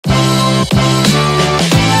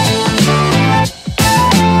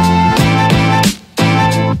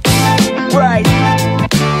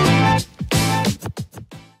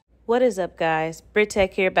What is up, guys?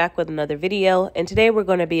 BritTech here, back with another video, and today we're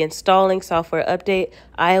going to be installing software update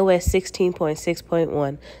iOS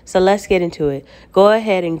 16.6.1. So let's get into it. Go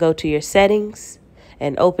ahead and go to your settings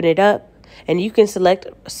and open it up, and you can select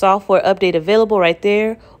software update available right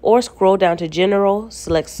there, or scroll down to general,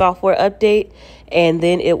 select software update, and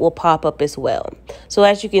then it will pop up as well. So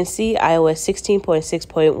as you can see, iOS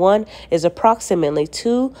 16.6.1 is approximately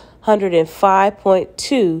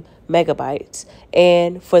 205.2 megabytes,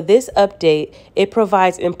 and for this update it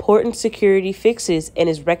provides important security fixes and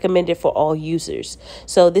is recommended for all users.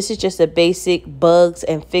 So this is just a basic bugs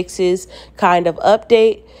and fixes kind of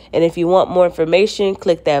update, and if you want more information,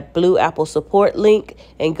 click that blue Apple support link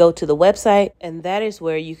and go to the website, and that is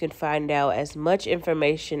where you can find out as much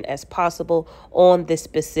information as possible on this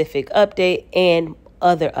specific update and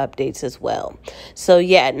other updates as well. So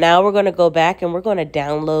yeah, now we're going to go back and we're going to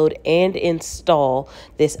download and install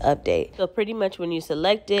this update. So pretty much when you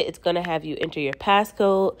select it, it's going to have you enter your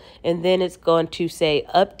passcode, and then it's going to say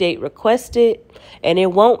update requested, and it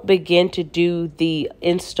won't begin to do the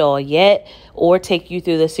install yet or take you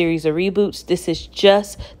through the series of reboots. This is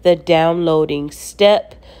just the downloading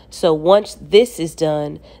step. So once this is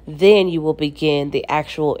done, then you will begin the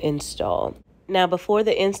actual install. Now, before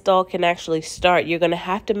the install can actually start, you're going to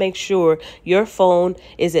have to make sure your phone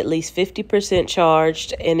is at least 50%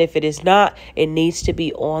 charged, and if it is not, it needs to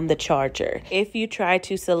be on the charger. If you try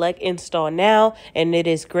to select install now and it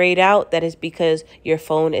is grayed out, that is because your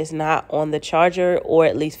phone is not on the charger or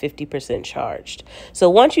at least 50% charged. So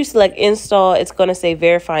once you select install, it's going to say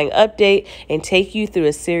verifying update and take you through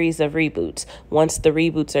a series of reboots. Once the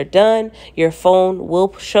reboots are done, your phone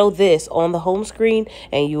will show this on the home screen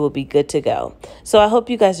and you will be good to go. So I hope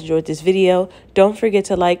you guys enjoyed this video. Don't forget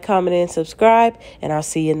to like, comment, and subscribe, and I'll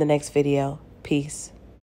see you in the next video. Peace.